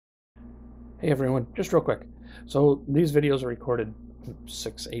Hey everyone, just real quick. So these videos are recorded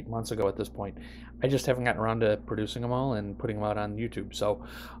 6, 8 months ago at this point. I just haven't gotten around to producing them all and putting them out on YouTube. So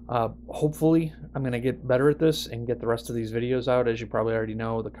hopefully I'm going to get better at this and get the rest of these videos out. As you probably already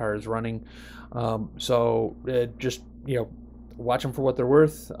know, the car is running. Just, watch them for what they're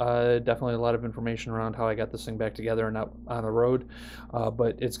worth. Definitely a lot of information around how I got this thing back together and out on the road.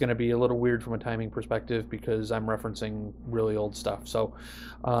 But it's going to be a little weird from a timing perspective because I'm referencing really old stuff. So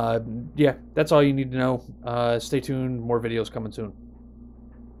yeah, that's all you need to know. Stay tuned. More videos coming soon.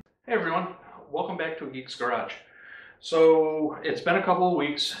 Hey everyone, welcome back to A Geek's Garage. So it's been a couple of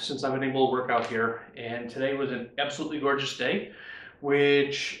weeks since I've been able to work out here, and today was an absolutely gorgeous day,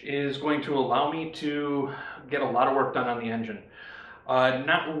 which is going to allow me to get a lot of work done on the engine.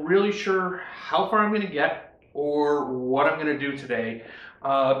 Not really sure how far I'm going to get or what I'm going to do today.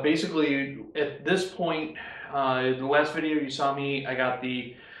 Basically, at this point, in the last video you saw me, I got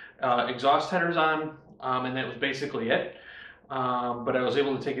the exhaust headers on, and that was basically it. But I was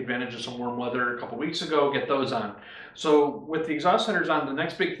able to take advantage of some warm weather a couple weeks ago, get those on. So with the exhaust headers on, the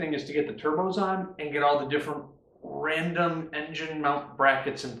next big thing is to get the turbos on and get all the different random engine mount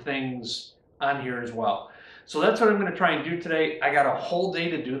brackets and things on here as well. So that's what I'm going to try and do today. I got a whole day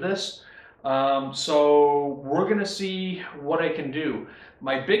to do this. So we're going to see what I can do.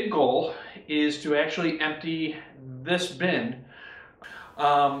 My big goal is to actually empty this bin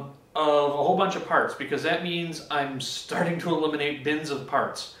of a whole bunch of parts, because that means I'm starting to eliminate bins of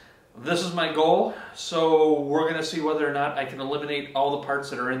parts. This is my goal, so we're going to see whether or not I can eliminate all the parts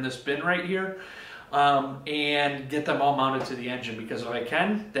that are in this bin right here and get them all mounted to the engine, because if I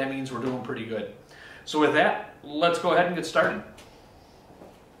can, that means we're doing pretty good. So with that, let's go ahead and get started.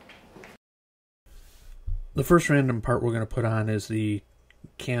 The first random part we're going to put on is the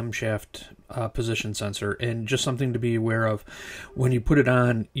camshaft position sensor, and just something to be aware of when you put it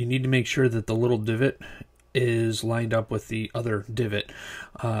on, you need to make sure that the little divot is lined up with the other divot.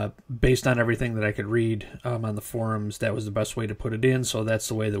 Based on everything that I could read on the forums, that was the best way to put it in, so that's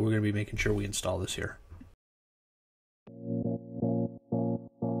the way that we're going to be making sure we install this here.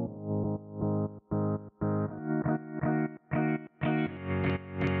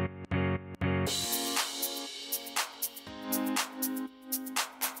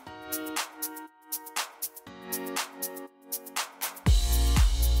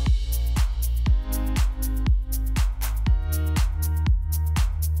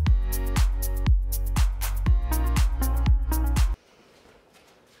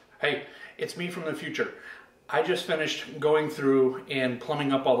 Hey, it's me from the future. I just finished going through and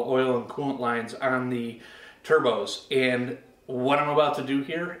plumbing up all the oil and coolant lines on the turbos, and what I'm about to do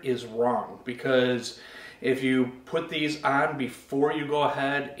here is wrong, because if you put these on before you go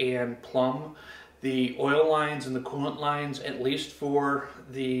ahead and plumb the oil lines and the coolant lines, at least for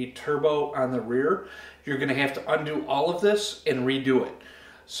the turbo on the rear, you're going to have to undo all of this and redo it.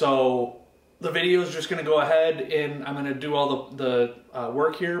 So the video is just going to go ahead and I'm going to do all the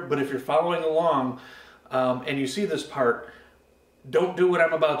work here, but if you're following along and you see this part, don't do what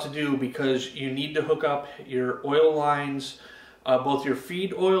I'm about to do, because you need to hook up your oil lines, both your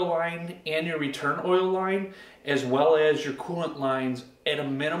feed oil line and your return oil line, as well as your coolant lines at a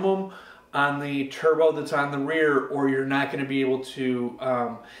minimum on the turbo that's on the rear, or you're not going to be able to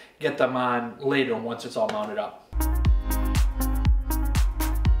get them on later once it's all mounted up.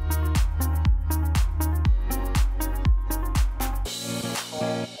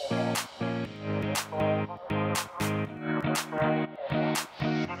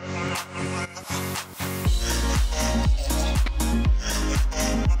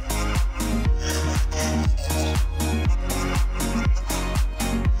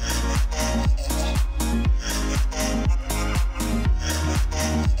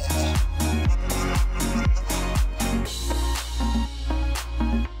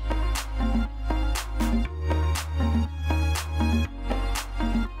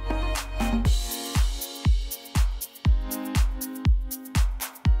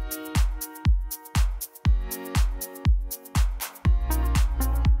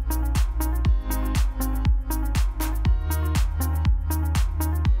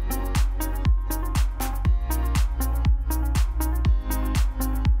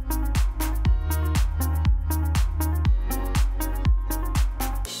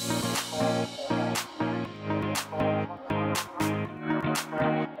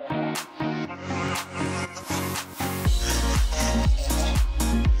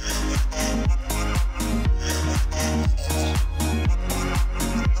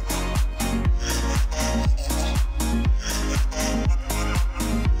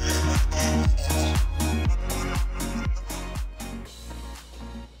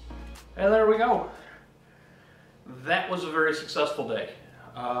 And there we go. That was a very successful day.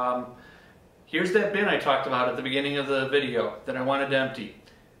 Here's that bin I talked about at the beginning of the video that I wanted to empty.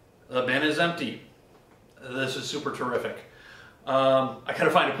 The bin is empty. This is super terrific. I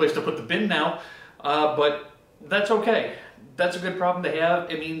gotta find a place to put the bin now, but that's okay. That's a good problem to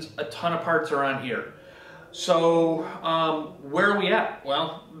have. It means a ton of parts are on here. So where are we at?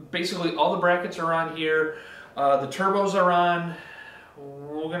 Well, basically all the brackets are on here. The turbos are on.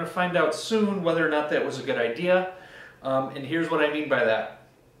 We're going to find out soon whether or not that was a good idea. And here's what I mean by that.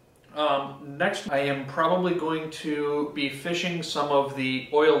 Next, I am probably going to be fishing some of the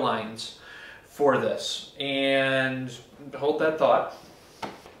oil lines for this. And hold that thought.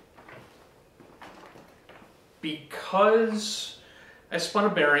 Because I spun a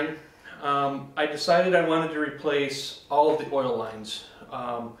bearing, I decided I wanted to replace all of the oil lines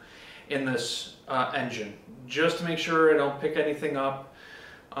in this engine, just to make sure I don't pick anything up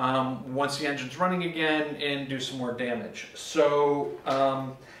once the engine's running again and do some more damage. So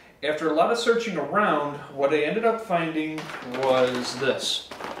after a lot of searching around, what I ended up finding was this.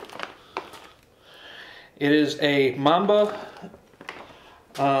 It is a Mamba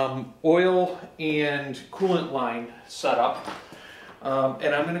oil and coolant line setup,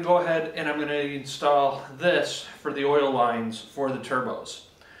 and I'm going to go ahead and I'm going to install this for the oil lines for the turbos.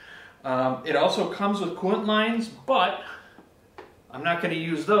 It also comes with coolant lines, but I'm not going to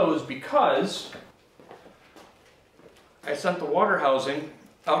use those because I sent the water housing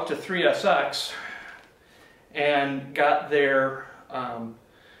out to 3SX and got their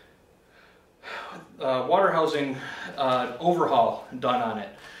water housing overhaul done on it,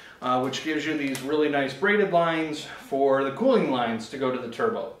 which gives you these really nice braided lines for the cooling lines to go to the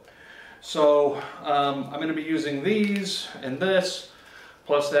turbo. So I'm going to be using these and this,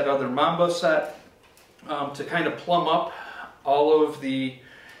 plus that other Mamba set, to kind of plumb up all of the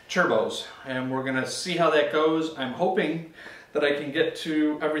turbos, and we're going to see how that goes. I'm hoping that I can get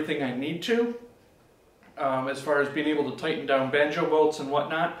to everything I need to, as far as being able to tighten down banjo bolts and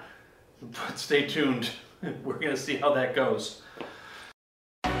whatnot, but stay tuned. We're going to see how that goes.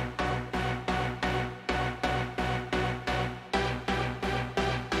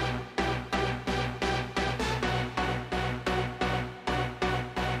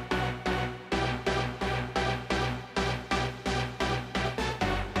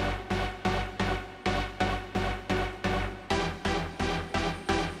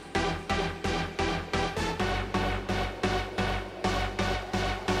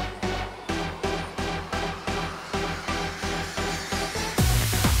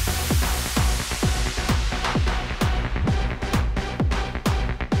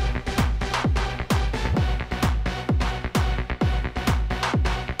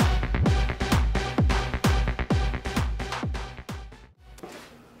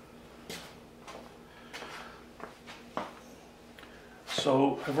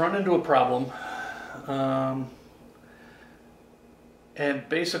 So I've run into a problem, and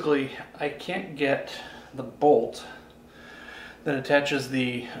basically I can't get the bolt that attaches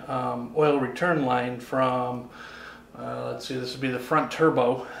the oil return line from, let's see, this would be the front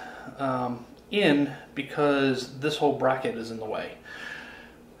turbo, in, because this whole bracket is in the way.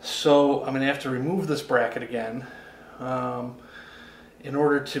 So I'm going to have to remove this bracket again in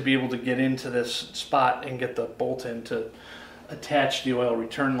order to be able to get into this spot and get the bolt in to attach the oil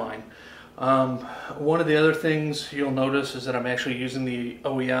return line. One of the other things you'll notice is that I'm actually using the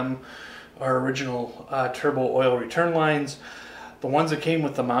OEM, our original turbo oil return lines. The ones that came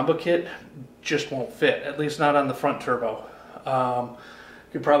with the Mamba kit just won't fit, at least not on the front turbo.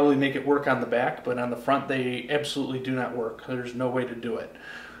 Could probably make it work on the back, but on the front they absolutely do not work. There's no way to do it.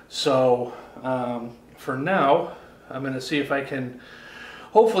 So for now, I'm going to see if I can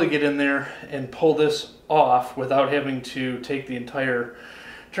hopefully get in there and pull this off without having to take the entire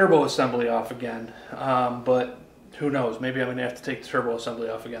turbo assembly off again. But who knows, maybe I'm going to have to take the turbo assembly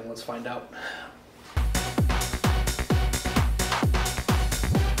off again. Let's find out.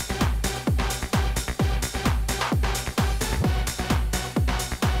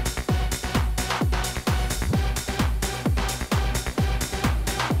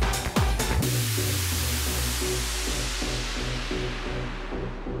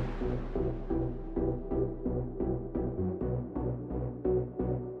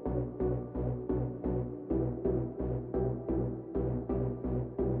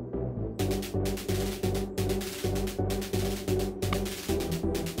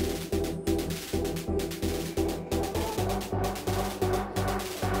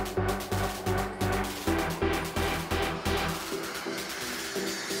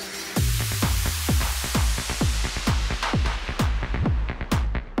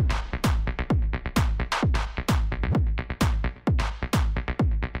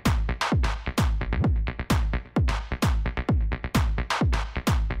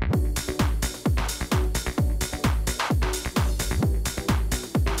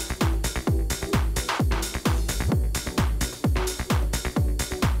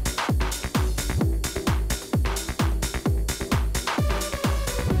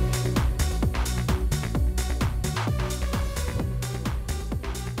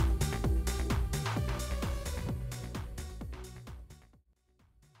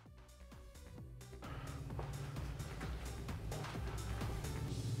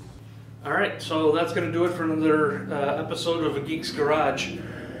 Alright, so that's going to do it for another episode of A Geek's Garage.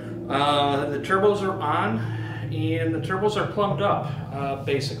 The turbos are on, and the turbos are plumbed up,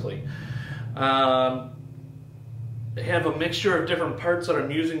 basically. I have a mixture of different parts that I'm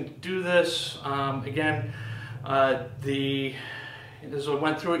using to do this. Again, as I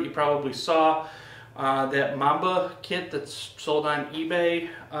went through it, you probably saw that Mamba kit that's sold on eBay.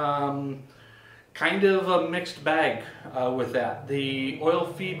 Kind of a mixed bag with that. The oil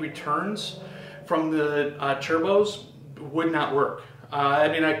feed returns from the turbos would not work. I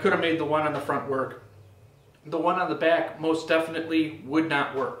mean, I could have made the one on the front work. The one on the back most definitely would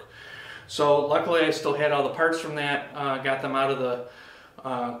not work. So luckily I still had all the parts from that, got them out of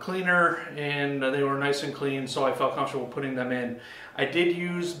the cleaner, and they were nice and clean, so I felt comfortable putting them in. I did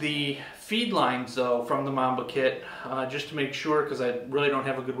use the feed lines though from the Mamba kit just to make sure, because I really don't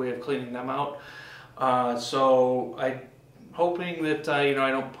have a good way of cleaning them out. So I'm hoping that I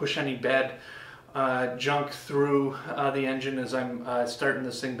don't push any bad junk through the engine as I'm starting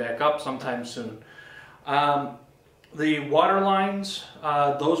this thing back up sometime soon. The water lines,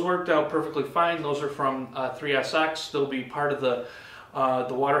 those worked out perfectly fine. Those are from 3SX. They'll be part of the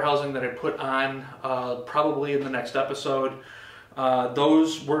water housing that I put on probably in the next episode.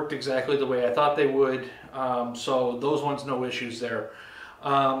 Those worked exactly the way I thought they would, so those ones, no issues there.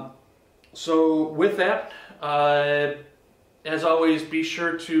 So with that, as always, be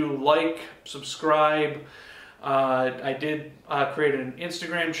sure to like, subscribe. I did create an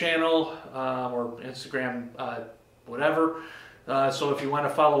Instagram channel, or Instagram whatever. So if you want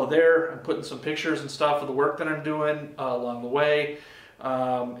to follow there, I'm putting some pictures and stuff of the work that I'm doing along the way.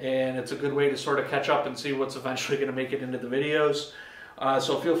 And it's a good way to sort of catch up and see what's eventually going to make it into the videos.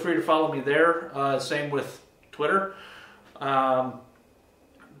 So feel free to follow me there. Same with Twitter.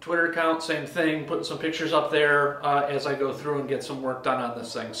 Twitter account, same thing, putting some pictures up there as I go through and get some work done on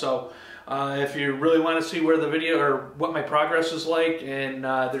this thing. So if you really want to see where the video or what my progress is like, and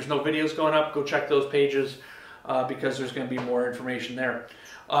there's no videos going up, go check those pages because there's going to be more information there.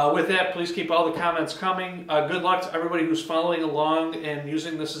 With that, please keep all the comments coming. Good luck to everybody who's following along and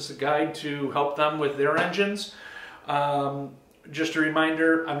using this as a guide to help them with their engines. Just a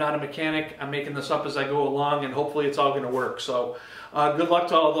reminder, I'm not a mechanic. I'm making this up as I go along, and hopefully it's all going to work. So good luck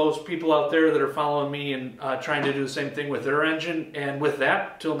to all those people out there that are following me and trying to do the same thing with their engine. And with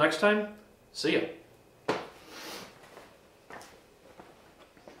that, till next time, see ya.